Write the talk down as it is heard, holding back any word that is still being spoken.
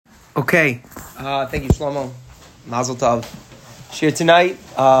Okay, thank you, Shlomo. Mazel tov. Shir tonight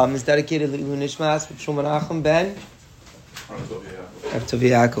is dedicated to Ilu Nishmas with Shul Menachem ben Rav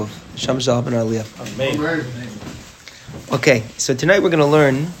Tovi Yaakov. Sham Shalom ben Aliyah. Okay, so tonight we're going to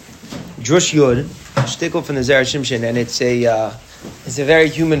learn Drush Yud, shtickle from the Zera Shimshon, and it's a very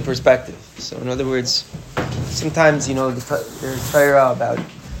human perspective. So in other words, sometimes there's Torah about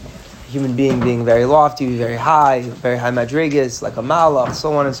human being very lofty, very high madrigas, like a malach,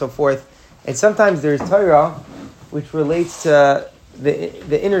 so on and so forth. And sometimes there's Torah which relates to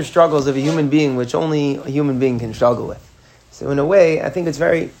the inner struggles of a human being, which only a human being can struggle with. So in a way, I think it's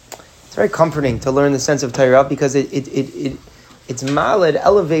very comforting to learn the sense of Torah because it's mal, it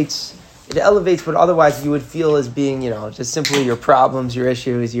elevates what otherwise you would feel as being, just simply your problems, your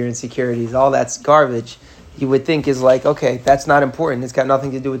issues, your insecurities, all that's garbage. You would think is like, okay, that's not important. It's got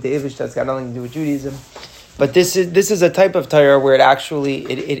nothing to do with the Eivish, that's got nothing to do with Judaism. But this is a type of Torah where it actually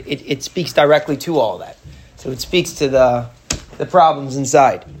it speaks directly to all that. So it speaks to the problems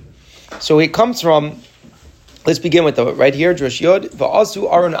inside. So it comes from, let's begin with right here, Drush Yod,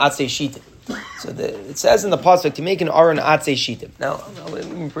 va'asu aron atzei shitim. So it says in the pasuk to make an aron atzei shitim. Now let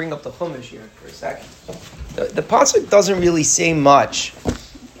me bring up the Chumash here for a second. The pasuk doesn't really say much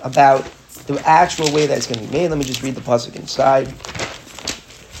about the actual way that it's going to be made. Let me just read the pasuk inside.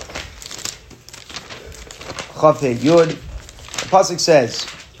 Chafei Yud. The pasuk says,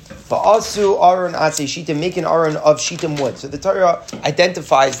 "Va'asu aron atzei shitim, make an aron of shitim wood." So the Torah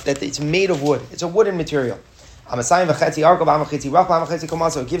identifies that it's made of wood. It's a wooden material. Amasayim v'chetzi arkav, amachetzi rachba, amachetzi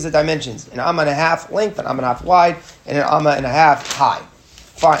komaso. It gives the dimensions: an amma and a half length, an amma and a half wide, and an amma and a half high.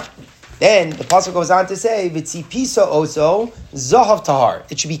 Fine. Then the pasuk goes on to say, "V'tzipisa oso zahav tahar."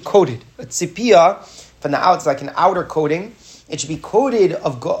 It should be coated. A tzipia from the outside, like an outer coating. It should be coated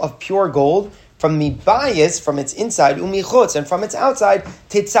of pure gold from the bias, from its inside, umichutz, and from its outside,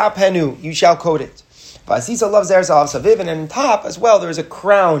 tetzapenu. You shall coat it. V'asisa loves there zahav saviv, and on top as well there is a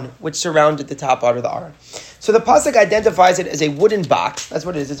crown which surrounded the top part of the aron. So the pasuk identifies it as a wooden box. That's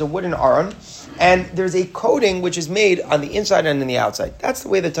what it is. It's a wooden aron. And there's a coating which is made on the inside and on the outside. That's the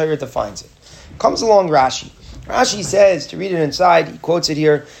way the Torah defines it. Comes along Rashi. Rashi says, to read it inside, he quotes it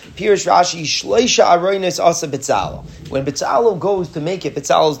here, Pirush Rashi, Shleisha Aroinis Asa Betzalel. When Betzalel goes to make it,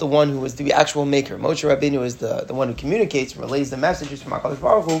 Betzalel is the one who is the actual maker. Moshe Rabbeinu is the one who communicates and relays the messages from HaKadosh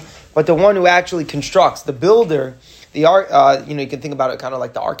Baruch Hu, but the one who actually constructs, the builder. The art, you can think about it kind of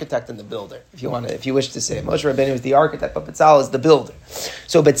like the architect and the builder, if you wish to say it. Moshe Rabbeinu is the architect, but Betzalel is the builder.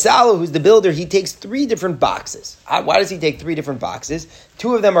 So Betzalel, who's the builder, he takes 3 different boxes. Why does he take 3 different boxes?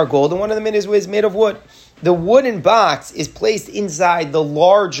 2 of them are gold, and one of them is made of wood. The wooden box is placed inside the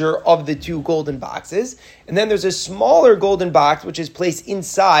larger of the 2 golden boxes, and then there's a smaller golden box which is placed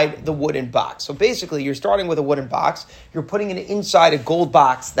inside the wooden box. So basically, you're starting with a wooden box, you're putting it inside a gold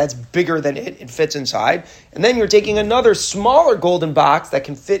box that's bigger than it fits inside, and then you're taking another smaller golden box that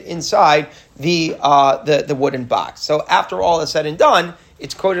can fit inside the wooden box. So after all is said and done,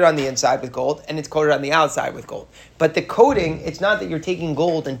 it's coated on the inside with gold, and it's coated on the outside with gold. But the coating, it's not that you're taking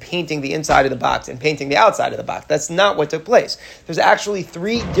gold and painting the inside of the box and painting the outside of the box. That's not what took place. There's actually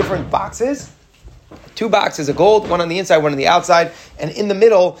 3 different boxes. 2 boxes of gold, one on the inside, one on the outside, and in the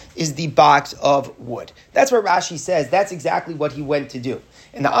middle is the box of wood. That's what Rashi says. That's exactly what he went to do.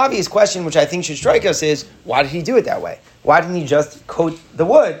 And the obvious question, which I think should strike us, is why did he do it that way? Why didn't he just coat the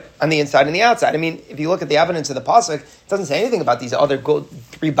wood on the inside and the outside? I mean, if you look at the evidence of the pasuk, it doesn't say anything about these other gold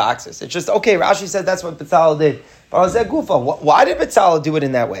 3 boxes. It's just, okay, Rashi said that's what Betzalel did. But why did Betzalel do it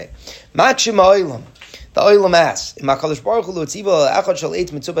in that way? The Olam asks, HaKadosh Baruch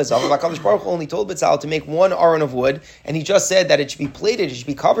Hu only told Betzalel to make 1 aron of wood, and he just said that it should be plated, it should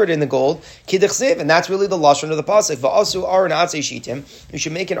be covered in the gold, and that's really the lashon of the pasuk. Va'asu aron atzei shitim, you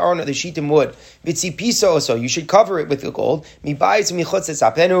should make an aron of the shitim wood. V'tzipisa also, you should cover it with the gold. Mibayis michutz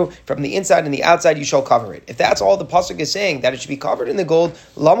tzapenu, from the inside and the outside you shall cover it. If that's all the pasuk is saying, that it should be covered in the gold,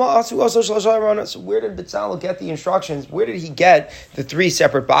 lama asu also shlosh aron. So where did Betzalel get the instructions? Where did he get the 3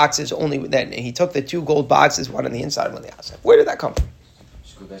 separate boxes? Only then he took the 2 gold boxes, one on the inside, one on the outside. Where did that come from?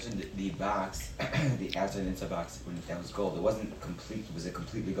 The box, the outside and inside box, when that was gold, it wasn't complete. Was it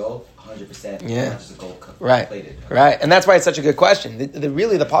completely gold? 100%. Yeah. Not just a gold plated. Right. And that's why it's such a good question. The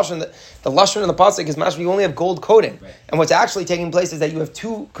lashon of the pasuk is mashma. You only have gold coating, right. And what's actually taking place is that you have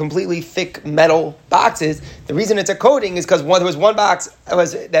 2 completely thick metal boxes. The reason it's a coating is because there was one box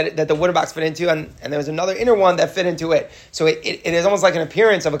that the wooden box fit into, and there was another inner one that fit into it. So it is almost like an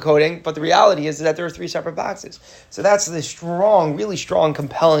appearance of a coating, but the reality is that there are 3 separate boxes. So that's the really strong,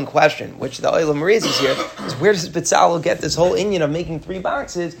 compelling question, which the Olam raises here, is where does Betzalel get this whole inyan of making 3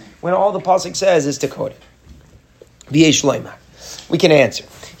 boxes when all the pasuk says is to coat it? We can answer.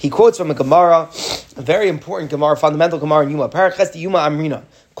 He quotes from a Gemara, a very important Gemara, fundamental Gemara in Yuma. Paraches Yuma Amrina.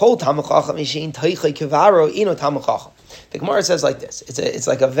 Kol Talmid Chacham Yishein Teichei Kivaro Ino Talmid Chacham. The Gemara says like this. It's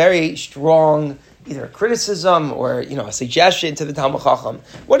like a very strong either a criticism or a suggestion to the Talmid Chacham.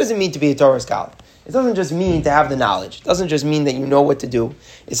 What does it mean to be a Torah scholar? It doesn't just mean to have the knowledge. It doesn't just mean that you know what to do.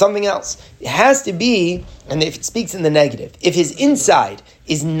 It's something else. It has to be, and if it speaks in the negative, if his inside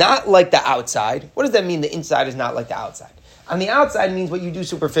is not like the outside, what does that mean the inside is not like the outside? On the outside means what you do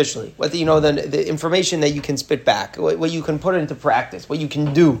superficially, what the information that you can spit back, what you can put into practice, what you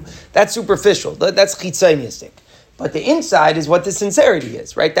can do. That's superficial. That's chitzoniistic. But the inside is what the sincerity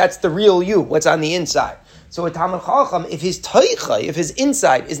is, right? That's the real you, what's on the inside. So a Talmid Chacham, if his teicha, if his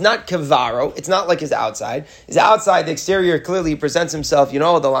inside is not kavaro, it's not like his outside. His outside, the exterior, clearly presents himself, the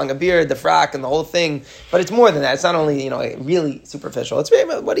long beard, the frock, and the whole thing. But it's more than that. It's not only, really superficial. It's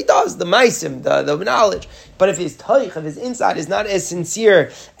what he does, the maisim, the knowledge. But if his teicha, if his inside is not as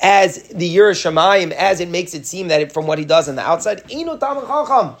sincere as the Yirah Shamayim, as it makes it seem that from what he does on the outside, Eino Talmid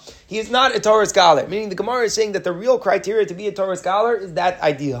Chacham. He is not a Torah scholar. Meaning the Gemara is saying that the real criteria to be a Torah scholar is that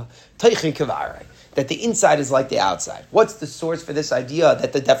idea. Teichi kavaro. That the inside is like the outside. What's the source for this idea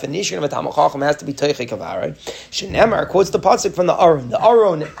that the definition of a Talmid Chacham has to be Teichei Kavaro? Shenemar quotes the pasuk from the Aron. The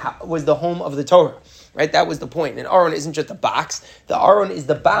Aron was the home of the Torah, right? That was the point. And Aron isn't just a box. The Aron is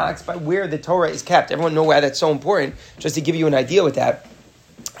the box by where the Torah is kept. Everyone know why that's so important. Just to give you an idea with that,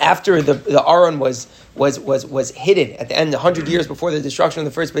 after the Aron was hidden at the end, 100 years before the destruction of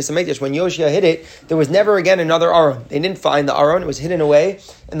the first Beis Hamikdash, when Yoshia hid it, there was never again another Aron. They didn't find the Aron; it was hidden away.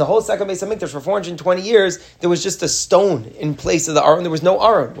 And the whole second Beis Hamikdash for 420 years, there was just a stone in place of the Aron. There was no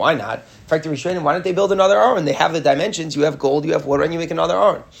Aron. Why not? In fact, the Rishonim, why don't they build another Aron? They have the dimensions. You have gold, you have water, and you make another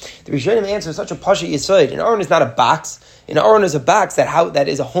Aron. The Rishonim answer such a pasha yesod. An Aron is not a box. An Aron is a box that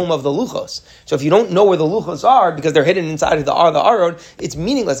is a home of the luchos. So if you don't know where the luchos are because they're hidden inside of the Aron, it's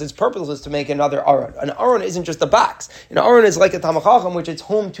meaningless. It's purposeless to make another Aron. An Aron isn't just a box. An Aron is like a Talmid Chacham, which it's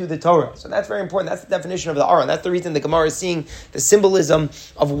home to the Torah. So that's very important. That's the definition of the Aron. That's the reason the Gemara is seeing the symbolism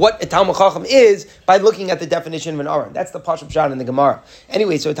of what a Talmid Chacham is by looking at the definition of an Aron. That's the Pashup Pshat in the Gemara.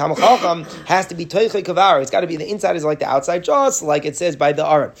 Anyway, so a Talmid Chacham has to be Teichei Kavaro. It's got to be the inside is like the outside, just like it says by the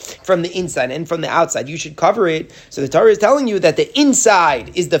Aron. From the inside and from the outside, you should cover it. So the Torah is telling you that the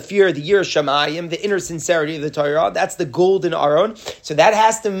inside is the fear, the Yirah Shamayim, the inner sincerity of the Torah. That's the golden Aron. So that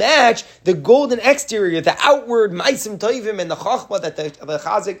has to match the golden exterior, the outward Maisim Toivim and the Chachma that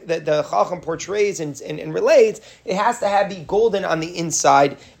the Chacham portrays and relates. It has to be golden on the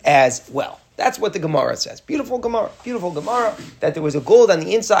inside as well. That's what the Gemara says. Beautiful Gemara, that there was a gold on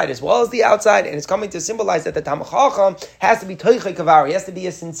the inside as well as the outside, and it's coming to symbolize that the Talmid Chacham has to be Teichei Kavaro. He has to be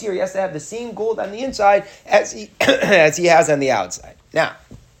a sincere. He has to have the same gold on the inside as he has on the outside. Now,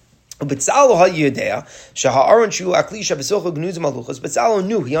 Betzalel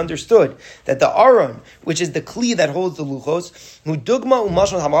knew, he understood that the Aron, which is the kli that holds the luchos,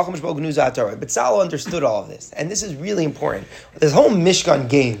 Betzalel understood all of this, and this is really important. This whole Mishkan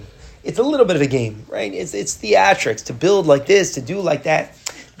game, it's a little bit of a game, right? It's theatrics to build like this, to do like that.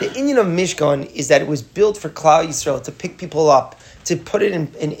 The Indian of Mishkan is that it was built for Klal Yisrael to pick people up, to put it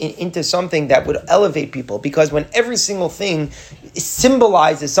into something that would elevate people. Because when every single thing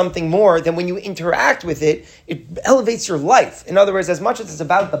symbolizes something more, then when you interact with it, it elevates your life. In other words, as much as it's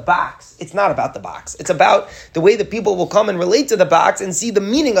about the box, it's not about the box. It's about the way that people will come and relate to the box and see the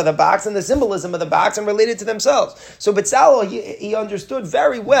meaning of the box and the symbolism of the box and relate it to themselves. So Betzalel, he understood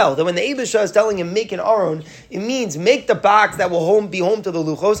very well that when the Eibusha is telling him make an Aron, it means make the box that will be home to the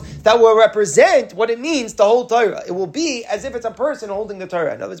luchos, that will represent what it means to hold Torah. It will be as if it's a person holding the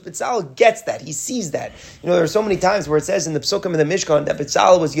Torah. In other words, Betzalel gets that. He sees that. There are so many times where it says in the Psukim in the Mishkan that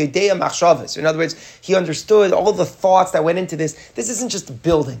Betzalel was Yedea Machshavas. In other words, he understood all the thoughts that went into this. This isn't just a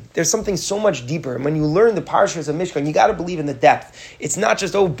building. There's something so much deeper. And when you learn the parashas of Mishkan, you got to believe in the depth. It's not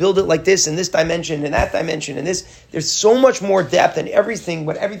just, build it like this in this dimension and that dimension and this. There's so much more depth in everything,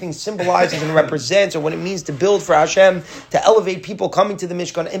 what everything symbolizes and represents, or what it means to build for Hashem, to elevate people coming to the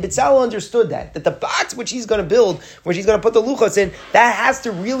Mishkan. And Betzalel understood that the box which he's going to build, which he's going to put the luchos in, that has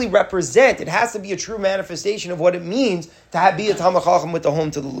to really represent, it has to be a true manifestation of what it means to be a Talmid Chacham with the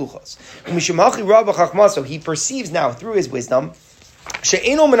home to the luchos. So he perceives now through his wisdom, he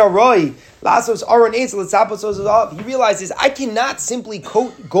realizes I cannot simply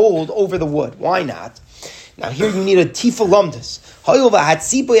coat gold over the wood. Why not? Now here you need a tifa lumdus. The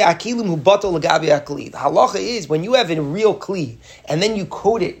halacha is when you have a real kli and then you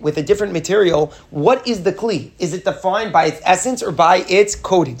coat it with a different material, what is the kli? Is it defined by its essence or by its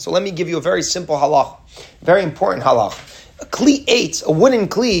coating? So let me give you a very simple halacha, very important halacha. A kli eitz, a wooden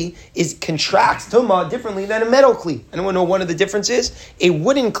kli, contracts tuma differently than a metal kli. Anyone know one of the differences? A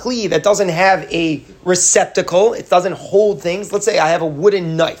wooden kli that doesn't have a receptacle, it doesn't hold things. Let's say I have a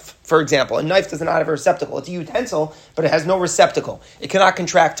wooden knife, for example. A knife does not have a receptacle. It's a utensil, but it has no receptacle. It cannot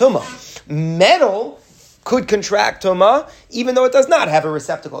contract tuma. Metal could contract tuma, even though it does not have a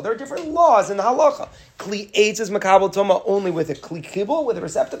receptacle. There are different laws in the halacha. Kli eitz is makabel tuma only with a kli kibul, with a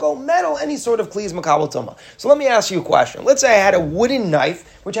receptacle. Metal, any sort of kli is makabel tuma. So let me ask you a question. Let's say I had a wooden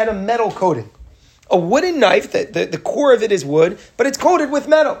knife which had a metal coating. A wooden knife, the core of it is wood, but it's coated with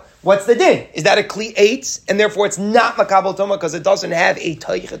metal. What's the din? Is that a kli eitz, and therefore it's not makabel tuma because it doesn't have a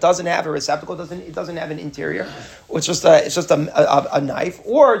taich, it doesn't have a receptacle, it doesn't have an interior. It's just a knife.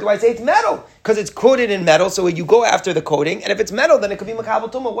 Or do I say it's metal because it's coated in metal? So you go after the coating, and if it's metal, then it could be makabel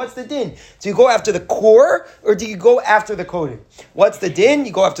tuma. What's the din? Do you go after the core or do you go after the coating? What's the din?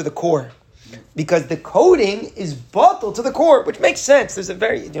 You go after the core. Because the coating is batel to the core, which makes sense. There's a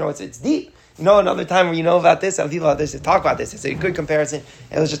very, it's deep. Another time where you know about this, talk about this. It's a good comparison.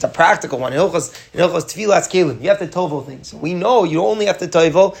 It was just a practical one. Hilchos tefillas kelim. You have to tovel things. We know you only have to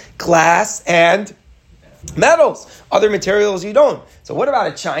tovel glass and metals. Other materials you don't. So what about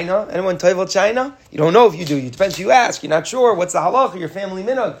a china? Anyone tovel china? You don't know if you do. It depends who you ask. You're not sure. What's the halacha? Your family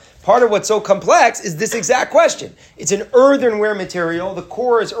minhag. Part of what's so complex is this exact question. It's an earthenware material. The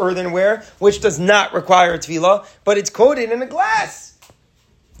core is earthenware, which does not require tefillah, but it's coated in a glass.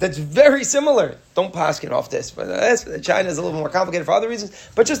 That's very similar. Don't paskin off this, but China is a little more complicated for other reasons.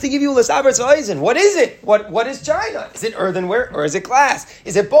 But just to give you l'saber tzayizin, what is it? What is China? Is it earthenware or is it glass?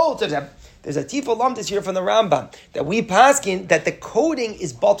 Is it both? There's a tifa lumdis here from the Rambam that we paskin that the coating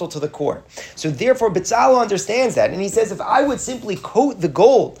is batel to the core. So therefore, Bezalel understands that, and he says if I would simply coat the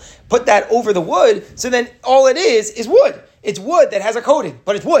gold, put that over the wood, so then all it is wood. It's wood that has a coating,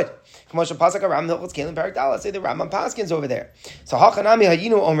 but it's wood. Say the Rambam Paskins over there. So Hachanami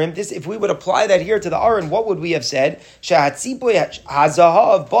Hayinu Omrim, this if we would apply that here to the Aron, what would we have said? What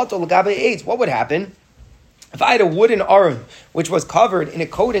would happen? If I had a wooden Aron which was covered in a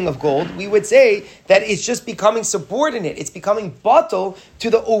coating of gold, we would say that it's just becoming subordinate. It's becoming batel to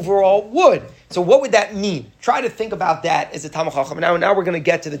the overall wood. So what would that mean? Try to think about that as a Talmid Chacham. Now we're going to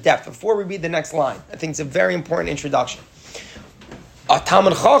get to the depth. Before we read the next line, I think it's a very important introduction. A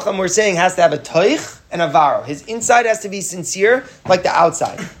Talmid Chacham, we're saying, has to have a toich and a varo. His inside has to be sincere, like the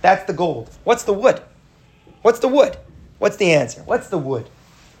outside. That's the gold. What's the wood? What's the wood? What's the answer? What's the wood?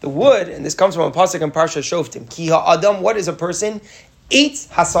 The wood, and this comes from a pasuk in Parsha Shoftim. Ki ha'adam, what is a person? Eitz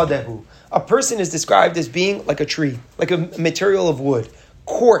hasadehu. A person is described as being like a tree, like a material of wood,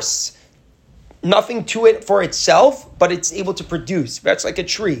 coarse. Nothing to it for itself, but it's able to produce. That's like a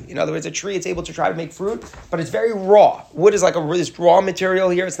tree. In other words, a tree, it's able to try to make fruit, but it's very raw. Wood is like this raw material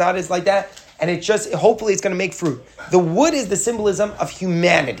here. It's not as like that. And it just, hopefully it's going to make fruit. The wood is the symbolism of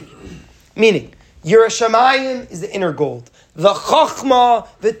humanity. Meaning, Yerushalayim is the inner gold. The Chachma,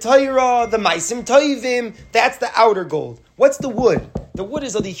 the Torah, the Maisim Toivim, that's the outer gold. What's the wood? The wood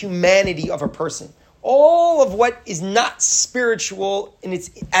is of the humanity of a person. All of what is not spiritual in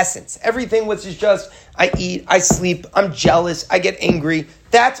its essence. Everything which is just, I eat, I sleep, I'm jealous, I get angry.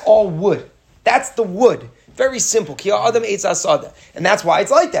 That's all wood. That's the wood. Very simple. Ki ha'adam eitz hasada. And that's why it's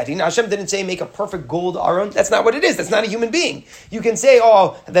like that. Hashem didn't say make a perfect gold aron. That's not what it is. That's not a human being. You can say,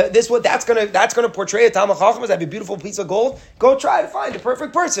 that's gonna portray a Talmid Chacham as have a beautiful piece of gold. Go try to find a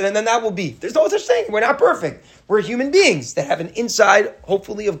perfect person, and then that will be. There's no such thing. We're not perfect. We're human beings that have an inside,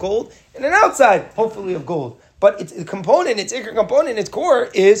 hopefully of gold, and an outside, hopefully of gold. But its component, its inner component, its core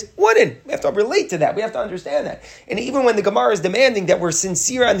is wooden. We have to relate to that. We have to understand that. And even when the Gemara is demanding that we're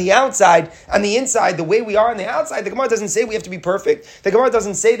sincere on the outside, on the inside, the way we are on the outside, the Gemara doesn't say we have to be perfect. The Gemara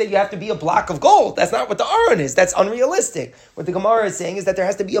doesn't say that you have to be a block of gold. That's not what the Aron is. That's unrealistic. What the Gemara is saying is that there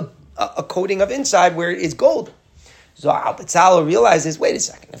has to be a coating of inside where it is gold. So Bezalel realizes, wait a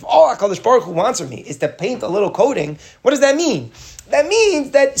second, if all HaKadosh Baruch Hu wants from me is to paint a little coating, what does that mean? That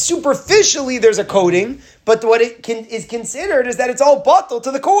means that superficially there's a coating, but what is considered is that it's all batel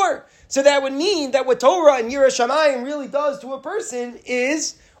to the core. So that would mean that what Torah and Yerushalayim really does to a person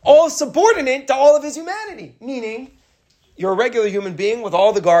is all subordinate to all of his humanity. Meaning, you're a regular human being with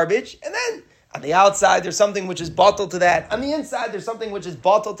all the garbage, and then on the outside, there's something which is batel to that. On the inside, there's something which is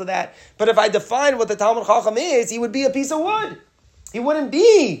batel to that. But if I define what the Talmid Chacham is, he would be a piece of wood. He wouldn't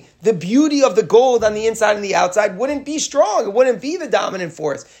be the beauty of the gold on the inside and the outside wouldn't be strong. It wouldn't be the dominant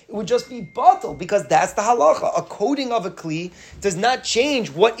force. It would just be batel, because that's the halacha. A coating of a kli does not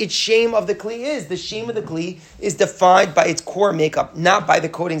change what its shame of the kli is. The shame of the kli is defined by its core makeup, not by the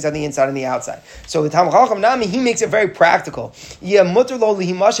coatings on the inside and the outside. So the Talmud Chacham Nami, he makes it very practical. We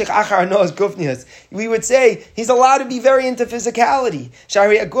would say he's allowed to be very into physicality.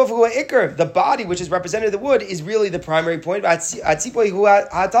 The body, which is represented in the wood, is really the primary point.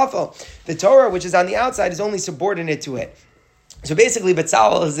 The Torah, which is on the outside, is only subordinate to it. So basically,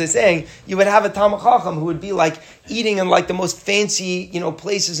 Betzalel is saying you would have a Talmud Chacham who would be like eating in like the most fancy,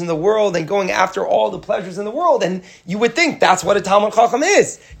 places in the world and going after all the pleasures in the world, and you would think that's what a Talmud Chacham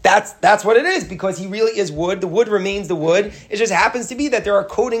is. That's what it is, because he really is wood. The wood remains the wood. It just happens to be that there are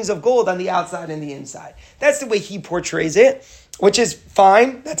coatings of gold on the outside and the inside. That's the way he portrays it, which is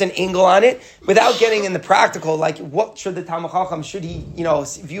fine. That's an angle on it. Without getting in the practical, like what should the Talmud Chacham, should he,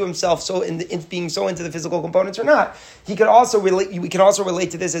 view himself so in being so into the physical components or not? He could also relate. We can also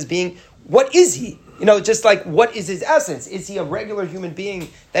relate to this as being, what is he? Just like, what is his essence? Is he a regular human being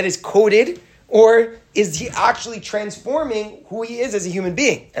that is coated, or is he actually transforming who he is as a human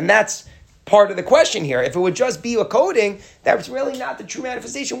being? And that's part of the question here. If it would just be a coating, that's really not the true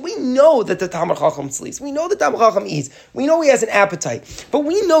manifestation. We know that the Talmud Chacham sleeps. We know the Talmud Chacham eats. We know he has an appetite. But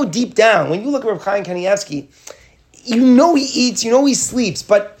we know deep down, when you look at Reb Chaim Kanievsky, you know he eats, you know he sleeps,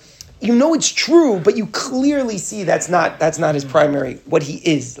 but you know it's true, but you clearly see that's not his primary, what he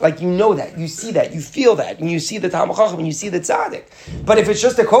is. Like, you know that, you see that, you feel that, and you see the Talmud Chacham, and you see the tzaddik. But if it's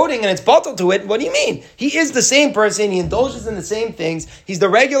just a coating and it's batel to it, what do you mean? He is the same person, he indulges in the same things, he's the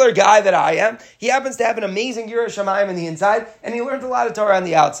regular guy that I am, he happens to have an amazing Yirah Shamayim on the inside, and he learned a lot of Torah on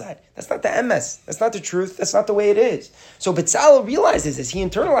the outside. That's not the emes. That's not the truth. That's not the way it is. So Betzalel realizes this. He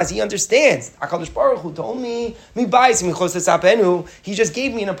internalizes. He understands. HaKadosh Baruch Hu told me, he just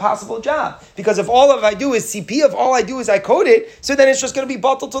gave me an impossible job. Because if all of I do is CP, if all I do is I code it, so then it's just going to be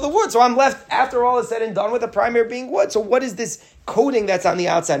batel to the wood. So I'm left, after all is said and done, with the primary being wood. So what is this coating that's on the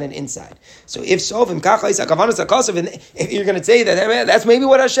outside and inside? So if so, if you're going to say that, that's maybe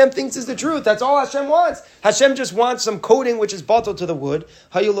what Hashem thinks is the truth. That's all Hashem wants. Hashem just wants some coating which is batel to the wood.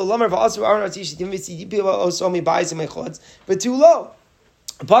 But too low.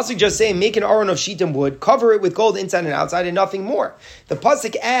 The pasuk just saying, make an aron of shittim wood, cover it with gold inside and outside, and nothing more. The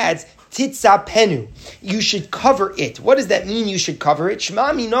pasuk adds, titzapenu. You should cover it. What does that mean? You should cover it.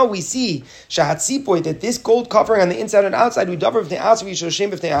 Shema mino, we see shahatzipoy, that this gold covering on the inside and outside, it has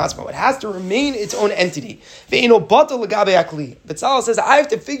to remain its own entity. Betzalel says, I have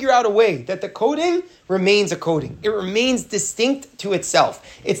to figure out a way that the coating remains a coating. It remains distinct to itself.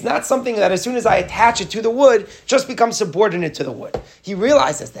 It's not something that as soon as I attach it to the wood, just becomes subordinate to the wood. He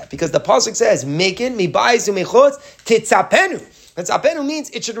realizes that because the pasuk says, make it mibayis umechutz titzapenu. Titzapenu means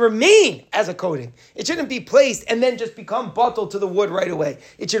it should remain as a coating. It shouldn't be placed and then just become batel to the wood right away.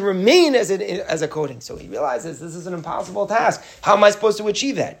 It should remain as a coating. So he realizes this is an impossible task. How am I supposed to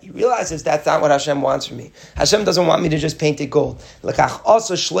achieve that? He realizes that's not what Hashem wants from me. Hashem doesn't want me to just paint it gold. He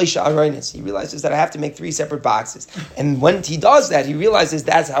realizes that I have to make 3 separate boxes. And when he does that, he realizes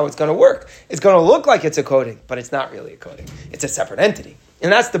that's how it's going to work. It's going to look like it's a coating, but it's not really a coating. It's a separate entity. And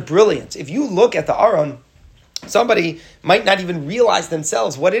that's the brilliance. If you look at the Aron, somebody might not even realize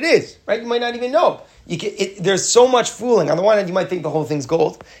themselves what it is, right? You might not even know. There's so much fooling. On the one hand, you might think the whole thing's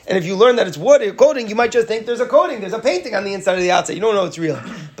gold. And if you learn that it's wood or coating, you might just think there's a coating, there's a painting on the inside or the outside. You don't know it's real.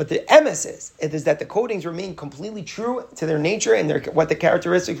 But the emes is that the coatings remain completely true to their nature and what the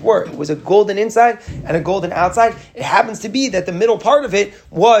characteristics were. It was a golden inside and a golden outside. It happens to be that the middle part of it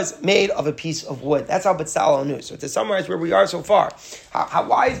was made of a piece of wood. That's how Betzalel knew. So to summarize where we are so far,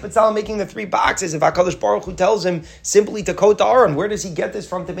 why is Betzalel making the 3 boxes if HaKadosh Baruch Hu tells him simply to coat the Aron? Where does he get this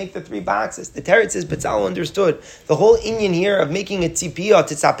from to make the 3 boxes? The Teretz is Betzalel understood the whole inyan here of making a tzipiyah,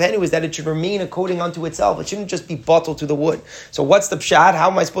 titzapenu, is that it should remain a coating unto itself. It shouldn't just be batel to the wood. So what's the pshat? How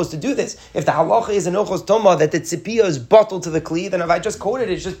am I supposed to do this? If the halacha is an ochos toma that the tzipiyah is batel to the kli, then if I just coated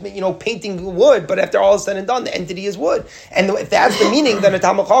it, it's just painting wood. But after all is said and done, the entity is wood. And if that's the meaning, then a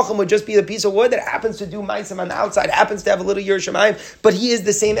Talmud Chacham would just be the piece of wood that happens to do ma'asim on the outside, happens to have a little Yirah Shamayim, but he is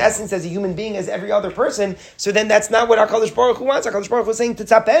the same essence as a human being as every other person. So then that's not what HaKadosh Baruch Hu wants. HaKadosh Baruch Hu is saying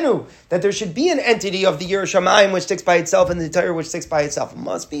titzapenu, that there should be an entity of the Yirah Shamayim which sticks by itself and the Torah which sticks by itself. It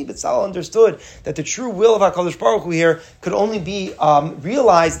must be, but Betzalel understood that the true will of HaKadosh Baruch Hu here could only be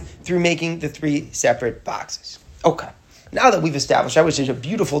realized through making the 3 separate boxes. Okay. Now that we've established, I wish it's a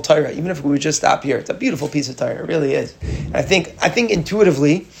beautiful Torah, even if we would just stop here. It's a beautiful piece of Torah. It really is. And I think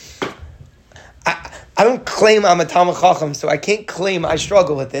intuitively, I don't claim I'm a Talmud Chacham, so I can't claim I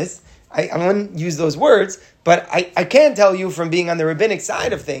struggle with this. I wouldn't use those words, But I can tell you from being on the rabbinic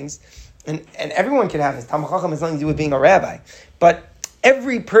side of things, and everyone can have this. Talmid Chacham has nothing to do with being a rabbi. But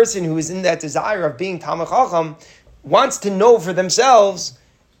every person who is in that desire of being Talmid Chacham wants to know for themselves,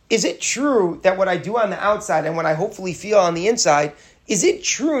 is it true that what I do on the outside and what I hopefully feel on the inside, is it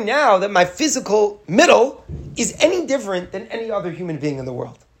true now that my physical middle is any different than any other human being in the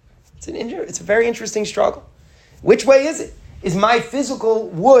world? It's a very interesting struggle. Which way is it? Is my physical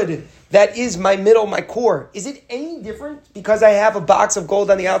wood that is my middle, my core, is it any different because I have a box of gold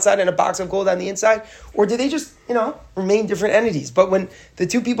on the outside and a box of gold on the inside? Or do they just, remain different entities? But when the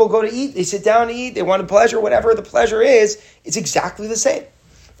two people go to eat, they sit down to eat, they want a pleasure, whatever the pleasure is, it's exactly the same.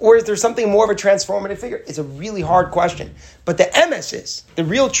 Or is there something more of a transformative figure? It's a really hard question. But the MS is, the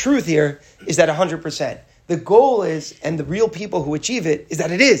real truth here is that 100%. The goal is, and the real people who achieve it, is that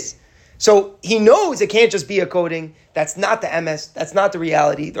it is. So he knows it can't just be a coating. That's not the MS. That's not the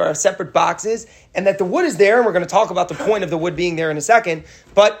reality. There are separate boxes. And that the wood is there, and we're going to talk about the point of the wood being there in a second.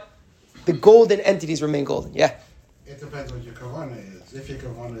 But the golden entities remain golden. Yeah? It depends what your kavanah is. If your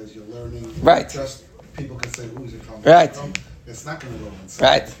kavanah is you're learning, right. Just people can say, who's your kavanah? Right. It's not going to go inside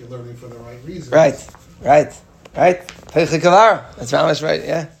right. if you're learning for the right reasons. Right. That's almost right,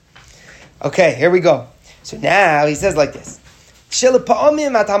 yeah. Okay, here we go. So now he says like this. This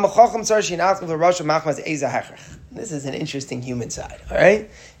is an interesting human side, all right?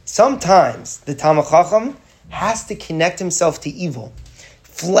 Sometimes the Talmid Chacham has to connect himself to evil.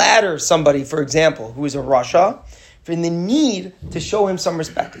 Flatter somebody, for example, who is a Rasha, for the need to show him some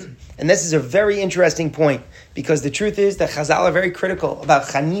respect. And this is a very interesting point, because the truth is that Chazal are very critical about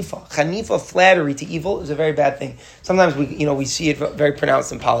Chanifa. Chanifa, flattery to evil, is a very bad thing. Sometimes we see it very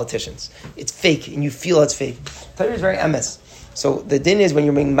pronounced in politicians. It's fake, and you feel it's fake. Torah is very emes. So the din is when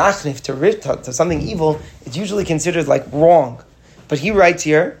you're being machnif to something evil, it's usually considered like wrong. But he writes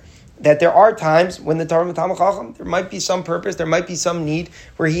here that there are times when the Talmid Chacham, there might be some purpose, there might be some need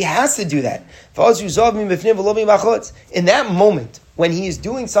where he has to do that. In that moment, when he is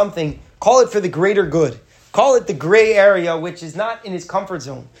doing something, call it for the greater good. Call it the gray area, which is not in his comfort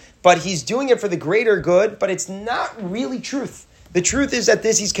zone. But he's doing it for the greater good, but it's not really truth. The truth is that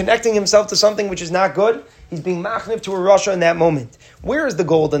he's connecting himself to something which is not good. He's being machnif to a Rasha in that moment. Where is the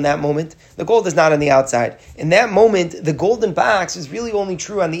gold in that moment? The gold is not on the outside. In that moment, the golden box is really only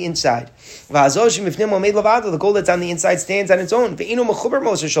true on the inside. The gold that's on the inside stands on its own.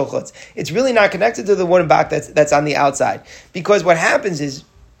 It's really not connected to the wooden box that's on the outside. Because what happens is,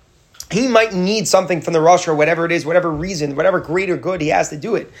 he might need something from the Rosh or whatever it is, whatever reason, whatever greater good he has to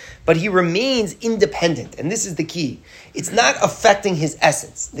do it. But he remains independent. And this is the key. It's not affecting his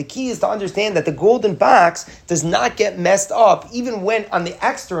essence. The key is to understand that the golden box does not get messed up, even when on the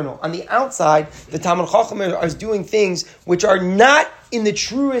external, on the outside, the Talmid Chacham is doing things which are not in the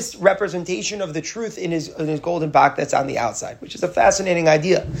truest representation of the truth in his golden box that's on the outside, which is a fascinating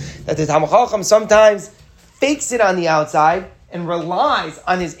idea. That the Talmid Chacham sometimes fakes it on the outside and relies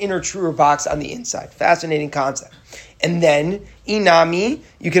on his inner truer box on the inside. Fascinating concept. And then, inami,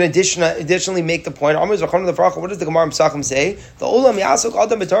 you can additionally make the point, what does the Gemara Pesachim say? The olam yasok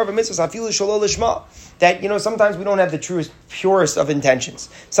adam b'torah v'mitzvos afilu shelo lishma. That, sometimes we don't have the truest, purest of intentions.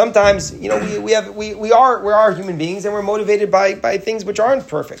 Sometimes, we are human beings and we're motivated by things which aren't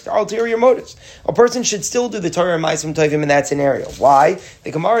perfect, our ulterior motives. A person should still do the Torah and Ma'asim Tovim in that scenario. Why?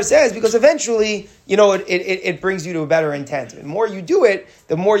 The Gemara says, because eventually, it brings you to a better intent. The more you do it,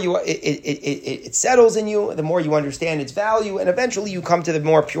 the more it settles in you, the more you understand its value, and eventually you come to the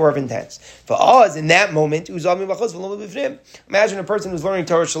more pure of intents. For us, in that moment, imagine a person who's learning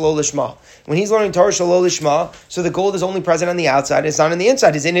Torah Shalol Lishma. When he's learning Torah Shalol Lishma, so the gold is only present on the outside, it's not on the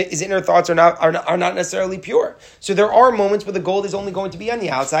inside. His inner thoughts are not necessarily pure. So there are moments where the gold is only going to be on the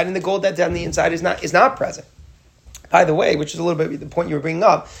outside, and the gold that's on the inside is not present. By the way, which is a little bit the point you were bringing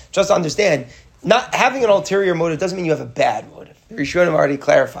up, just to understand, not having an ulterior motive doesn't mean you have a bad motive. The Rishonim have already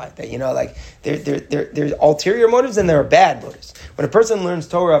clarified that, there's ulterior motives and there are bad motives. When a person learns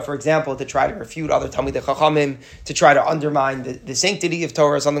Torah, for example, to try to refute other Talmidei Chachamim, to try to undermine the sanctity of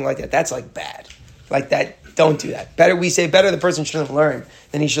Torah or something like that, that's bad. Like that, don't do that. Better the person shouldn't learn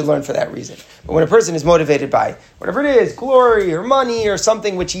than he should learn for that reason. But when a person is motivated by whatever it is, glory or money or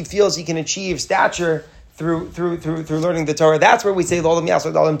something which he feels he can achieve, stature, through learning the Torah, that's where we say l'olam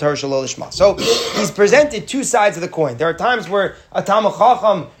yasod l'olam Torah shelo lishma. So he's presented two sides of the coin. There are times where a Talmid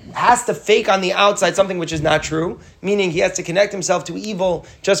Chacham has to fake on the outside something which is not true, meaning he has to connect himself to evil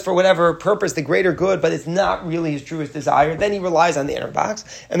just for whatever purpose, the greater good, but it's not really his truest desire. Then he relies on the inner box.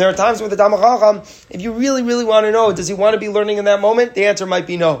 And there are times where the Talmid Chacham, if you really, really want to know, does he want to be learning in that moment? The answer might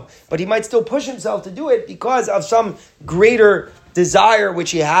be no. But he might still push himself to do it because of some greater desire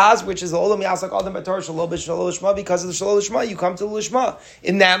which he has, which is the Olam Yasak Adam Bator Shalom Lishma, because of the Shalom Lishma, you come to the Lishma.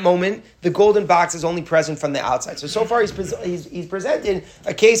 In that moment, the golden box is only present from the outside. So far he's presented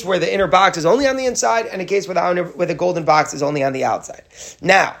a case where the inner box is only on the inside, and a case where the golden box is only on the outside.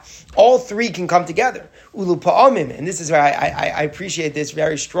 Now, all three can come together. Ulu Pa'amim, and this is where I appreciate this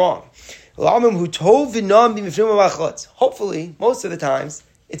very strong. Hopefully, most of the times,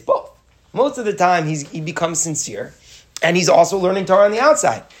 it's both. Most of the time, he becomes sincere. And he's also learning Torah on the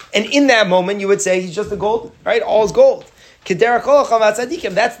outside. And in that moment, you would say he's just a gold, right? All is gold.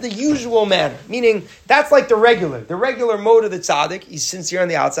 That's the usual manner. Meaning, that's like the regular mode of the tzaddik. He's sincere on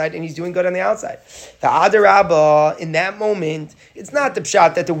the outside, and he's doing good on the outside. The Adarabba, in that moment, it's not the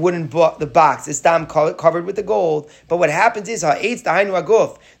pshat that the box is covered with the gold. But what happens is,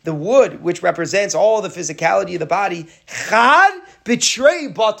 the wood, which represents all the physicality of the body, chad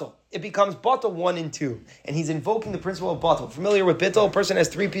b'trei batel. It becomes batel 1 and 2. And he's invoking the principle of batel. Familiar with bittul? A person has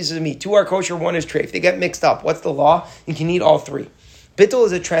 3 pieces of meat. 2 are kosher, 1 is treif. They get mixed up. What's the law? You can eat all 3. Bittul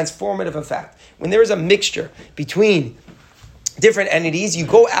is a transformative effect. When there is a mixture between different entities, you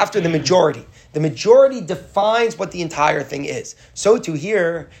go after the majority. The majority defines what the entire thing is. So to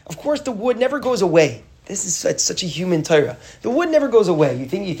here, of course, the wood never goes away. This is such a human Torah. The wood never goes away. You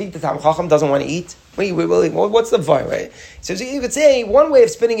think the Talmid Chacham doesn't want to eat? What's the point, right? So you could say one way of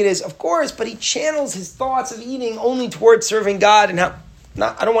spinning it is, of course, but he channels his thoughts of eating only towards serving God, and I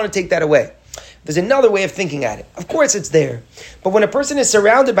don't want to take that away. There's another way of thinking at it. Of course it's there. But when a person is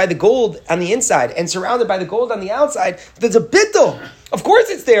surrounded by the gold on the inside and surrounded by the gold on the outside, there's a bittul. Of course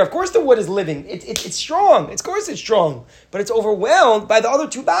it's there. Of course the wood is living. It's strong. Of course it's strong. But it's overwhelmed by the other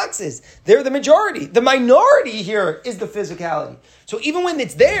 2 boxes. They're the majority. The minority here is the physicality. So even when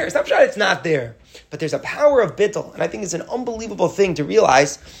it's there, it's not sure it's not there. But there's a power of bittul. And I think it's an unbelievable thing to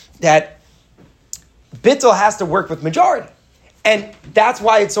realize that bittul has to work with majority. And that's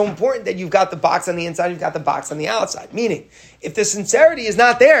why it's so important that you've got the box on the inside, you've got the box on the outside. Meaning, if the sincerity is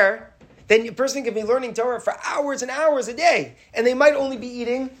not there, then a person can be learning Torah for hours and hours a day. And they might only be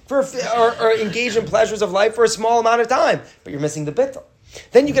eating or engaged in pleasures of life for a small amount of time. But you're missing the bittul.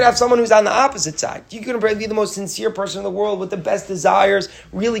 Then you could have someone who's on the opposite side. You could be the most sincere person in the world with the best desires,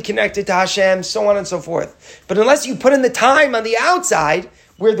 really connected to Hashem, so on and so forth. But unless you put in the time on the outside,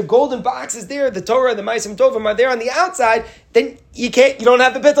 where the golden box is there, the Torah, the Ma'asim Tovim are there on the outside, then you don't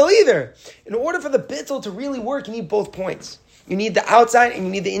have the bittul either. In order for the bittul to really work, you need both points. You need the outside and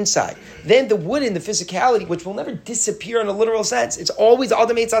you need the inside. Then the wood and the physicality, which will never disappear in a literal sense. It's always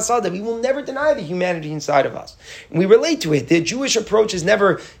Adam Eitz Asada. We will never deny the humanity inside of us. And we relate to it. The Jewish approach is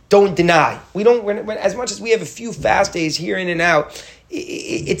never don't deny. As much as we have a few fast days here in and out,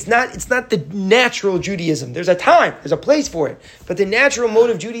 it's not the natural Judaism. There's a time, there's a place for it. But the natural mode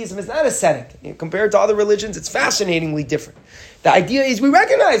of Judaism is not ascetic. Compared to other religions, it's fascinatingly different. The idea is we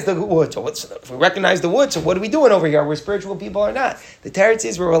recognize the wood. So if we recognize the wood, so what are we doing over here? We're spiritual people or not? The teretz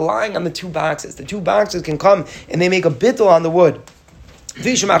is we're relying on the 2 boxes. The 2 boxes can come and they make a bittul on the wood. The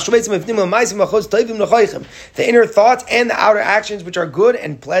inner thoughts and the outer actions which are good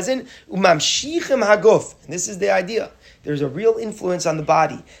and pleasant. And this is the idea. There's a real influence on the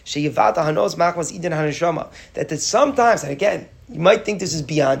body. That sometimes, and again, you might think this is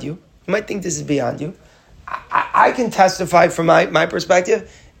beyond you. I can testify from my perspective.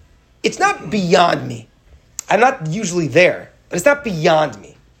 It's not beyond me. I'm not usually there, but it's not beyond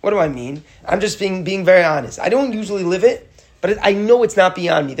me. What do I mean? I'm just being very honest. I don't usually live it, but I know it's not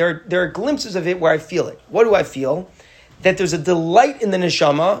beyond me. There are glimpses of it where I feel it. What do I feel? That there's a delight in the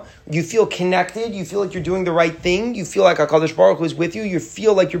neshama. You feel connected. You feel like you're doing the right thing. You feel like HaKadosh Baruch Hu is with you. You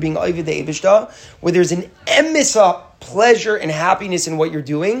feel like you're being Oived the Eibishta, where there's an emisa pleasure and happiness in what you're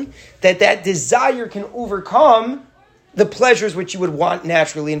doing, that desire can overcome the pleasures which you would want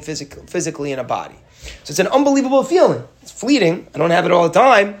naturally and physically in a body. So it's an unbelievable feeling. It's fleeting. I don't have it all the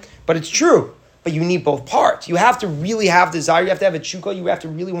time, but it's true. But you need both parts. You have to really have desire. You have to have a tshuka. You have to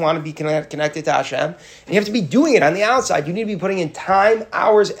really want to be connected to Hashem. And you have to be doing it on the outside. You need to be putting in time,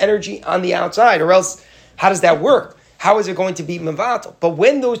 hours, energy on the outside. Or else, how does that work? How is it going to be mevatel? But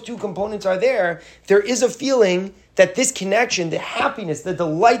when those 2 components are there is a feeling that this connection, the happiness, the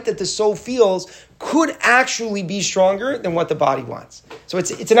delight that the soul feels could actually be stronger than what the body wants. So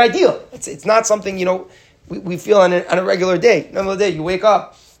it's an ideal. It's not something, we feel on a regular day. Another day, you wake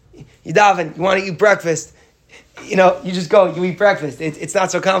up, you daven, you want to eat breakfast, you just go, you eat breakfast. It's not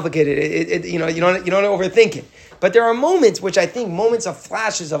so complicated. You don't overthink it. But there are moments, which I think moments of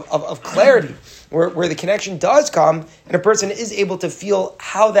flashes of clarity, where the connection does come, and a person is able to feel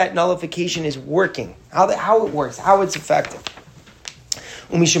how that nullification is working, how it works, how it's effective.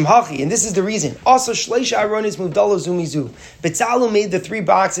 Umishim hachi, and this is the reason. Also, shleisha aronis muvdalo zumizu. Bezalel made the 3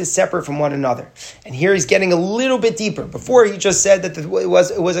 boxes separate from one another. And here he's getting a little bit deeper. Before he just said that it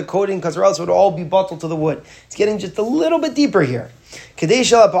was a coating because or else it would all be bottled to the wood. It's getting just a little bit deeper here.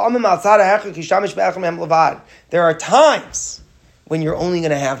 There are times when you're only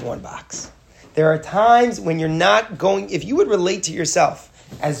going to have one box. There are times when you're not going, if you would relate to yourself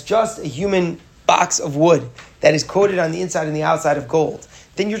as just a human box of wood that is coated on the inside and the outside of gold,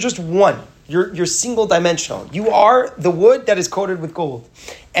 then you're just one. You're single dimensional. You are the wood that is coated with gold.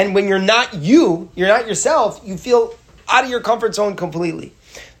 And when you're not yourself, you feel out of your comfort zone completely.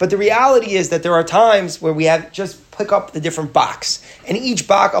 But the reality is that there are times where we have just pick up the different box, and each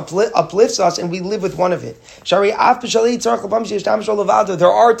box uplifts us, and we live with one of it. There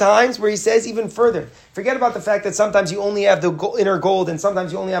are times where he says even further. Forget about the fact that sometimes you only have the inner gold, and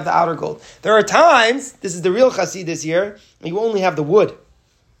sometimes you only have the outer gold. There are times, this is the real chassidus here, you only have the wood.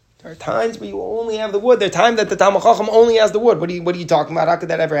 There are times where you only have the wood. There are times that the Talmid Chacham only has the wood. What are you talking about? How could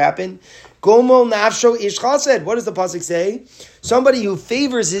that ever happen? Gomo nafsho ish chased. What does the pasuk say? Somebody who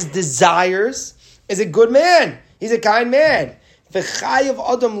favors his desires is a good man. He's a kind man. V'chayav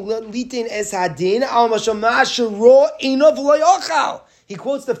adam litin es hadin al mashama shero enof loyochal. He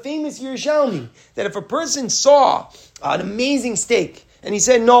quotes the famous Yerushalmi that if a person saw an amazing steak and he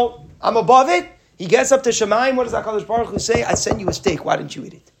said, "No, I'm above it," he gets up to Shemaim. What does HaKadosh Baruch Hu say? "I sent you a steak. Why didn't you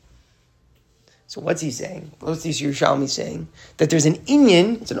eat it?" So what's he saying? What's this Yerushalmi saying? That there's an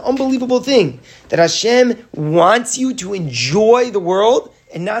inyan, it's an unbelievable thing, that Hashem wants you to enjoy the world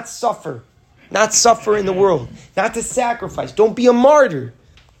and not suffer. Not suffer in the world. Not to sacrifice. Don't be a martyr.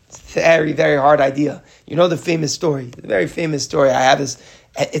 It's a very, very hard idea. You know the famous story. The very famous story I have is,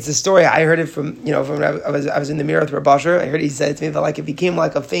 it's a story, I heard it from when I was in the mirror with Reb Asher. I heard he said to me that it became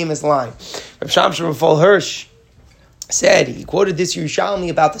like a famous line. Reb Shamshon Raphael Hirsch said, he quoted this Yerushalmi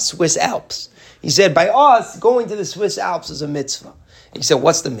about the Swiss Alps. He said, by us, going to the Swiss Alps is a mitzvah. And he said,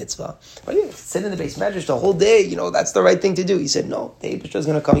 what's the mitzvah? Well, you sit in the base medrash the whole day, that's the right thing to do. He said, no, the Eibishter is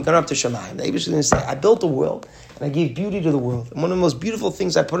going to come. He got up to Shemayim. The Eibishter is going to say, I built the world, and I gave beauty to the world. And one of the most beautiful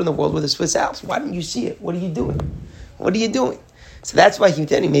things I put in the world were the Swiss Alps. Why didn't you see it? What are you doing? What are you doing? So that's why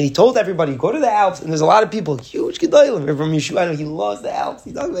he told everybody, go to the Alps, and there's a lot of people, huge gedolim from Yeshua. I know he loves the Alps.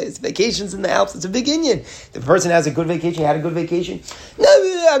 He talks about his vacations in the Alps. It's a big inyan. The person has a good vacation, he had a good vacation. No,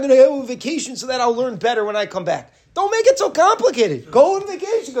 I'm going to have a vacation so that I'll learn better when I come back. Don't make it so complicated. Go on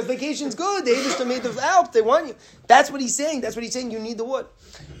vacation, because vacation's good. The Eibishter made the Alps. They want you. That's what he's saying. That's what he's saying. You need the wood.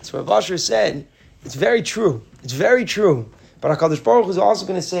 So Rav Asher said, it's very true. It's very true. But HaKadosh Baruch Hu is also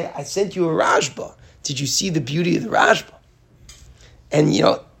going to say, I sent you a Rashba. Did you see the beauty of the Rashba? And,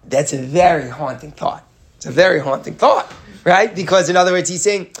 that's a very haunting thought. It's a very haunting thought, right? Because, in other words,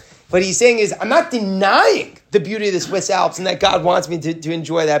 what he's saying is, I'm not denying the beauty of the Swiss Alps and that God wants me to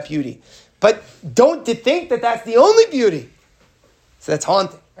enjoy that beauty. But don't think that that's the only beauty. So that's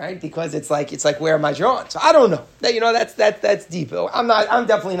haunting, right? Because it's like where am I drawn? So I don't know. That's deep. I'm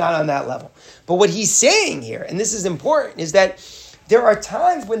definitely not on that level. But what he's saying here, and this is important, is that there are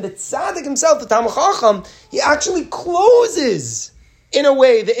times when the tzaddik himself, the Talmid Chacham, he actually closes in a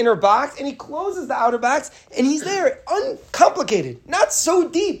way the inner box, and he closes the outer box, and he's there, uncomplicated, not so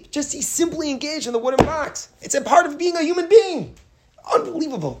deep, just he's simply engaged in the wooden box. It's a part of being a human being.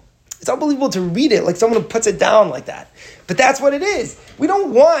 Unbelievable. It's unbelievable to read it like someone who puts it down like that. But that's what it is. We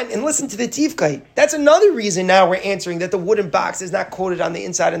don't want, and listen to the Tifkite. That's another reason now we're answering that the wooden box is not coated on the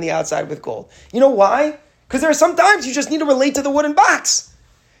inside and the outside with gold. You know why? Because there are some times you just need to relate to the wooden box.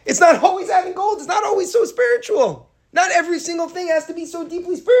 It's not always having gold. It's not always so spiritual. Not every single thing has to be so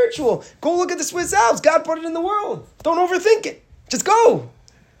deeply spiritual. Go look at the Swiss Alps. God put it in the world. Don't overthink it. Just go.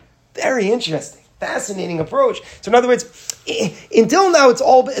 Very interesting. Fascinating approach. So in other words, until now it's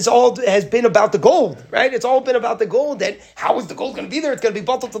all has been about the gold, right? It's all been about the gold. And how is the gold going to be there? It's going to be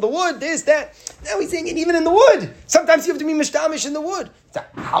bottled to the wood, this, that. Now he's saying, and even in the wood. Sometimes you have to be mishtamish in the wood. So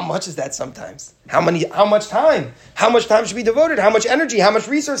how much is that sometimes? How much time? How much time should be devoted? How much energy? How much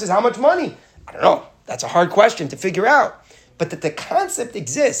resources? How much money? I don't know. That's a hard question to figure out. But that the concept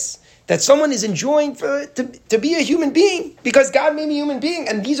exists, that someone is enjoying to be a human being, because God made me a human being,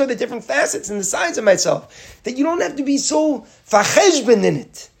 and these are the different facets and the sides of myself, that you don't have to be so facheshben in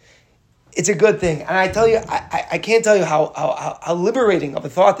it. It's a good thing. And I tell you, I can't tell you how liberating of a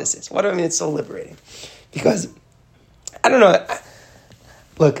thought this is. What do I mean it's so liberating? Because, I don't know,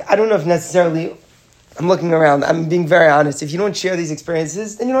 I don't know if necessarily... I'm looking around. I'm being very honest. If you don't share these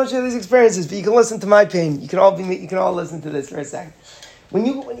experiences, then you don't share these experiences. But you can listen to my pain. You can all listen to this for a second. When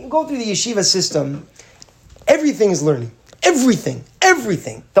you go through the yeshiva system, everything is learning. Everything.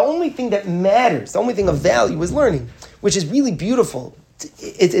 The only thing that matters, the only thing of value is learning, which is really beautiful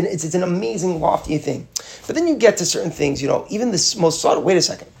It's an amazing, lofty thing. But then you get to certain things, even this most subtle, wait a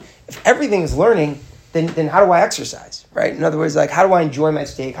second. If everything is learning, then how do I exercise, right? In other words, like, how do I enjoy my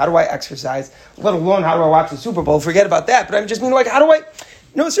steak? How do I exercise? Let alone, how do I watch the Super Bowl? Forget about that. But I'm just mean, like,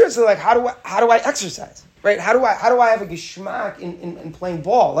 seriously, like, how do I exercise, right? How do I have a geschmack in playing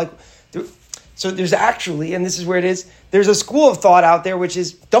ball? Like, so there's actually, and this is where it is, there's a school of thought out there which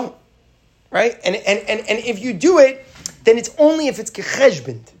is don't, right? And if you do it, then it's only if it's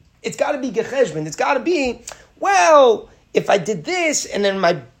gecheshbend. It's got to be gecheshbend. It's got to be, well, if I did this and then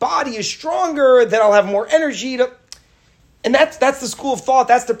my body is stronger, then I'll have more energy to... And that's the school of thought.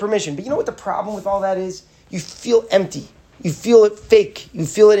 That's the permission. But you know what the problem with all that is? You feel empty. You feel it fake. You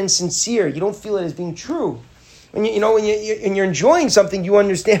feel it insincere. You don't feel it as being true. When you're enjoying something, you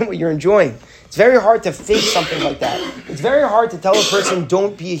understand what you're enjoying. It's very hard to fake something like that. It's very hard to tell a person,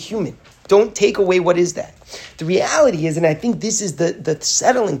 don't be a human. Don't take away what is that. The reality is, and I think this is the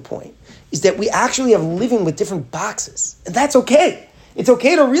settling point, is that we actually have living with different boxes. And that's okay. It's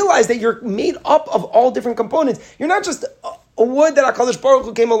okay to realize that you're made up of all different components. You're not just a wood that HaKadosh Baruch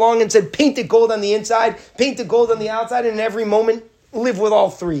Hu came along and said, paint it gold on the inside, paint it gold on the outside, and in every moment, live with all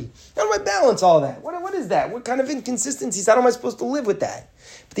three. How do I balance all that? What is that? What kind of inconsistencies? How am I supposed to live with that?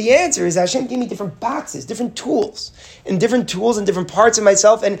 But the answer is Hashem gave me different boxes, different tools in different parts of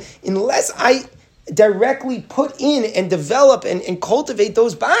myself. And unless I directly put in and develop and cultivate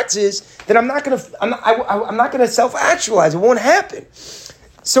those boxes, then I'm not gonna self-actualize. It won't happen.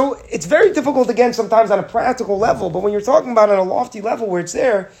 So it's very difficult, again, sometimes on a practical level, but when you're talking about on a lofty level where it's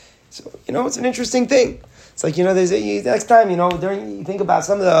there, so it's an interesting thing. It's like, next time, you think about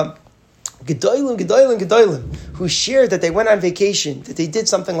some of the Gedolim who shared that they went on vacation, that they did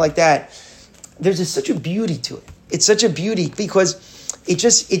something like that. There's such a beauty to it. It's such a beauty because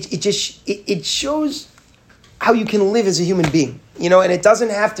it shows how you can live as a human being, and it doesn't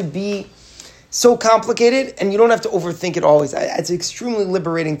have to be so complicated, and you don't have to overthink it always. It's an extremely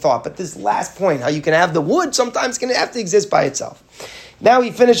liberating thought. But this last point, how you can have the wood, sometimes can have to exist by itself. Now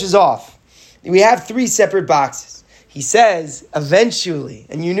he finishes off. We have 3 separate boxes. He says, eventually,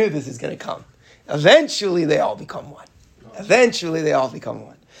 and you knew this is going to come, eventually they all become one. Eventually they all become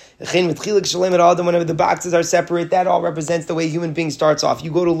one. Whenever the boxes are separate, that all represents the way a human being starts off. You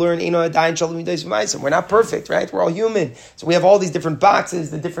go to learn, we're not perfect, right? We're all human. So we have all these different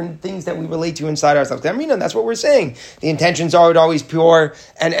boxes, the different things that we relate to inside ourselves. That's what we're saying. The intentions aren't always pure,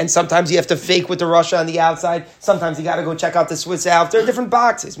 and sometimes you have to fake with the Russia on the outside. Sometimes you got to go check out the Swiss Alps. There are different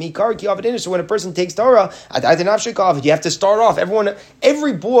boxes. So when a person takes Torah, you have to start off.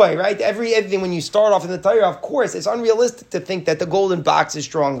 Every boy, right? Everything when you start off in the Torah, of course, it's unrealistic to think that the golden box is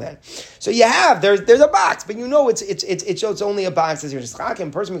strong then. So you have there's a box, but it's only a box. As a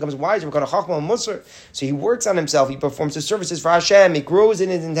person becomes wiser, so he works on himself. He performs his services for Hashem. He grows in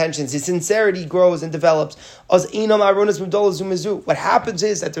his intentions. His sincerity grows and develops. What happens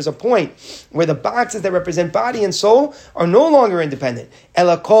is that there's a point where the boxes that represent body and soul are no longer independent. There's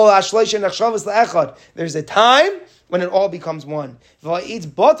a time when it all becomes one. And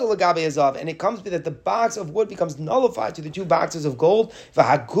it comes to that the box of wood becomes nullified to the 2 boxes of gold. The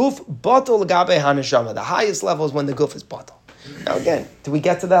highest level is when the guf is batal. Now again, do we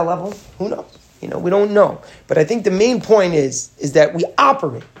get to that level? Who knows? We don't know. But I think the main point is that we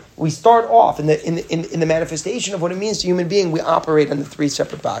operate. We start off in the manifestation of what it means to human being. We operate on the 3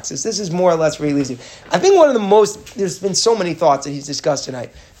 separate boxes. This is more or less really easy. I think there's been so many thoughts that he's discussed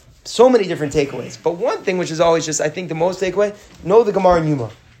tonight. So many different takeaways. But one thing which is always just, I think, the most takeaway, know the Gemara in Yuma.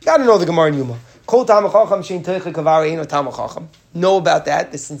 You got to know the Gemara in Yuma. Know about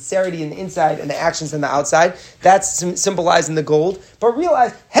that, the sincerity in the inside and the actions on the outside. That's symbolized in the gold. But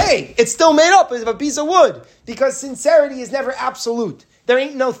realize, hey, it's still made up of a piece of wood. Because sincerity is never absolute.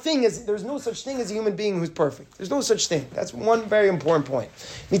 There's no such thing as a human being who's perfect. There's no such thing. That's one very important point.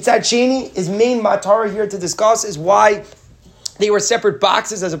 Mitzad Sheni, his main matara here to discuss is why they were separate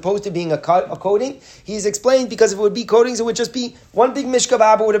boxes as opposed to being a coating. He's explained because if it would be coatings, it would just be one big mishkav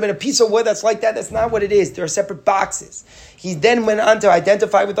abba, would have been a piece of wood that's like that. That's not what it is. There are separate boxes. He then went on to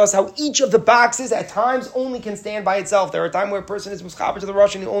identify with us how each of the boxes at times only can stand by itself. There are times where a person is muschaber to the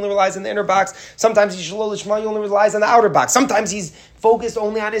Russian, he only relies on the inner box. Sometimes he's shalol lishma, he only relies on the outer box. Sometimes he's focused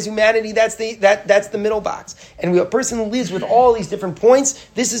only on his humanity. That's the middle box. And a person who lives with all these different points,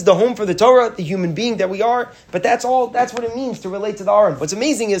 this is the home for the Torah, the human being that we are. But that's what it means to relate to the Aron. What's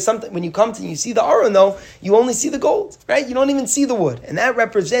amazing is when you come to you see the Aron though, you only see the gold, right? You don't even see the wood. And that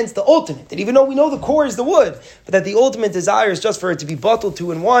represents the ultimate. That even though we know the core is the wood, but that the ultimate desire is just for it to be bottled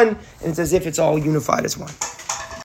 2 in 1, and it's as if it's all unified as one.